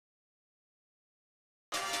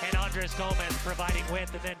and Andres Gomez providing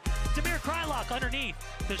width, and then Damir Kreilach underneath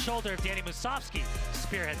the shoulder of Danny Musovski,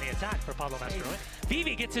 spearheading the attack for Pablo Mastroeni.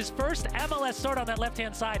 Vivi gets his first MLS start on that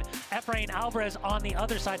left-hand side. Efrain Alvarez on the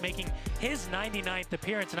other side, making his 99th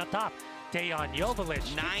appearance, and up top, Dejan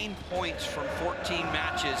Joveljic. 9 points from 14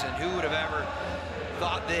 matches, and who would have ever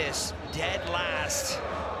thought this? Dead last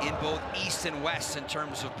in both East and West in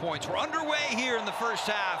terms of points. We're underway here in the first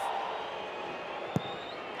half.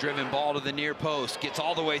 Driven ball to the near post, gets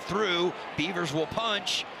all the way through. Beavers will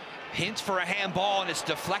punch. Hints for a handball, and it's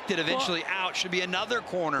deflected eventually out. Should be another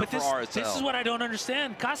corner for RSL. This is what I don't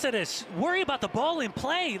understand. Cáceres, worry about the ball in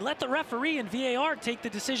play. Let the referee and VAR take the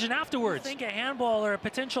decision afterwards. Think a handball or a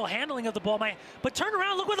potential handling of the ball might, but turn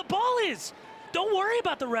around, look where the ball is. Don't worry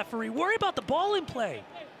about the referee. Worry about the ball in play.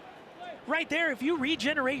 Right there, if you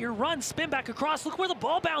regenerate your run, spin back across, look where the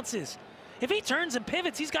ball bounces. If he turns and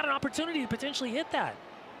pivots, he's got an opportunity to potentially hit that.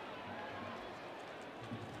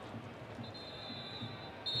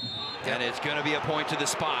 And it's going to be a point to the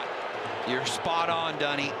spot. You're spot on,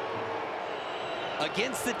 Dunny.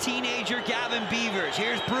 Against the teenager Gavin Beavers.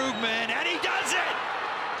 Here's Brugman, and he does it!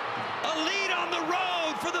 A lead on the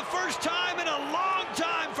road for the first time in a long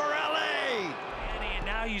time for LA. And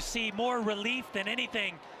now you see more relief than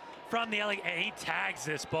anything from the LA. He tags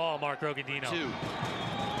this ball, Mark Rogandino. 2.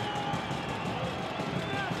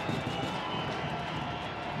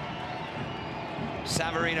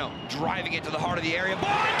 Savarino driving it to the heart of the area.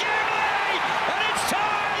 Borghi! And it's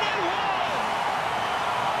tied at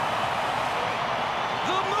 1!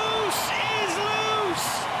 The Moose is loose!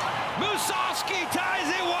 Musovski ties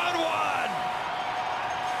it 1-1!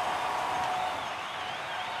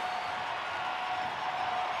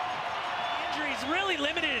 Injuries really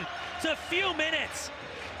limited to a few minutes,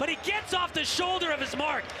 but he gets off the shoulder of his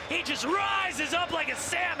mark. He just rises up like a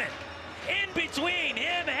salmon in between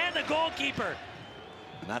him and the goalkeeper.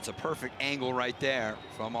 And that's a perfect angle right there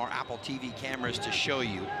from our Apple TV cameras to show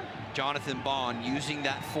you. Jonathan Bond using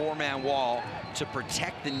that 4-man wall to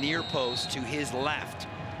protect the near post to his left.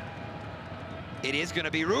 It is going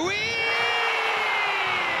to be Ruiz!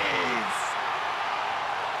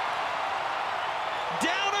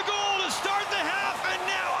 Down a goal to start the half, and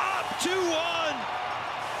now up 2-1.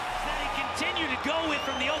 That he continued to go with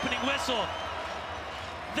from the opening whistle.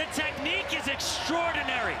 The technique is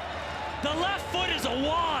extraordinary. The left foot is a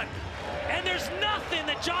wand, and there's nothing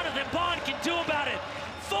that Jonathan Bond can do about it.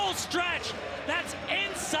 Full stretch, that's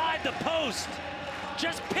inside the post.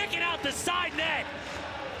 Just picking out the side net.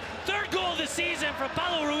 Third goal of the season from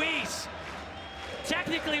Pablo Ruiz.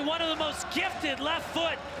 Technically one of the most gifted left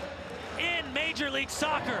foot in Major League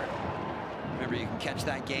Soccer. Remember, you can catch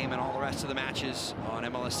that game and all the rest of the matches on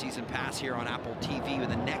MLS Season Pass here on Apple TV. With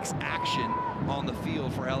the next action on the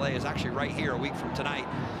field for LA is actually right here a week from tonight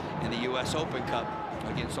in the US Open Cup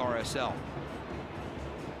against RSL.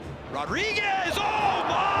 Rodriguez, oh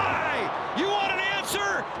my! You want an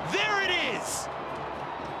answer? There it is!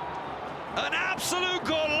 An absolute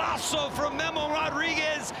golazo from Memo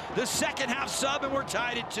Rodriguez, the second half sub, and we're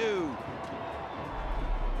tied at 2.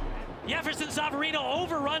 Jefferson Savarino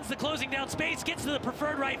overruns the closing down space, gets to the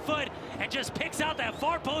preferred right foot, and just picks out that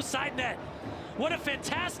far post side net. What a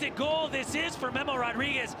fantastic goal this is for Memo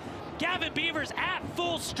Rodriguez. Gavin Beavers at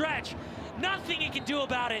full stretch. Nothing he can do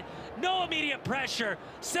about it. No immediate pressure.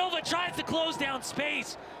 Silva tries to close down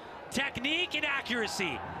space. Technique and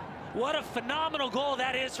accuracy. What a phenomenal goal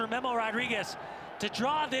that is for Memo Rodriguez to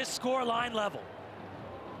draw this score line level.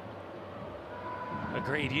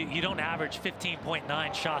 Agreed. You don't average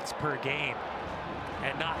 15.9 shots per game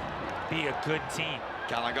and not be a good team.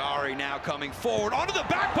 Calegari now coming forward onto the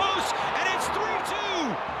back post, and it's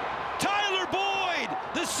 3-2. Tyler Boyd,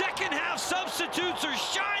 the second half substitutes are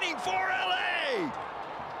shining for LA.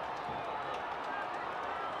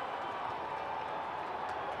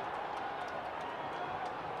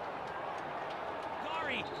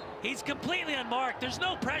 Calegari, he's completely unmarked. There's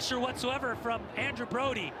no pressure whatsoever from Andrew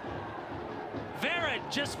Brody. Vera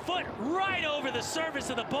just foot right over the surface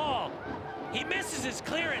of the ball. He misses his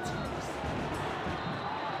clearance.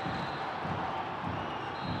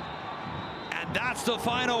 And that's the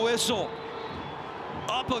final whistle.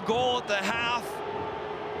 Up a goal at the half,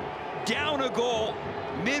 down a goal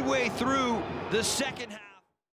midway through the second half.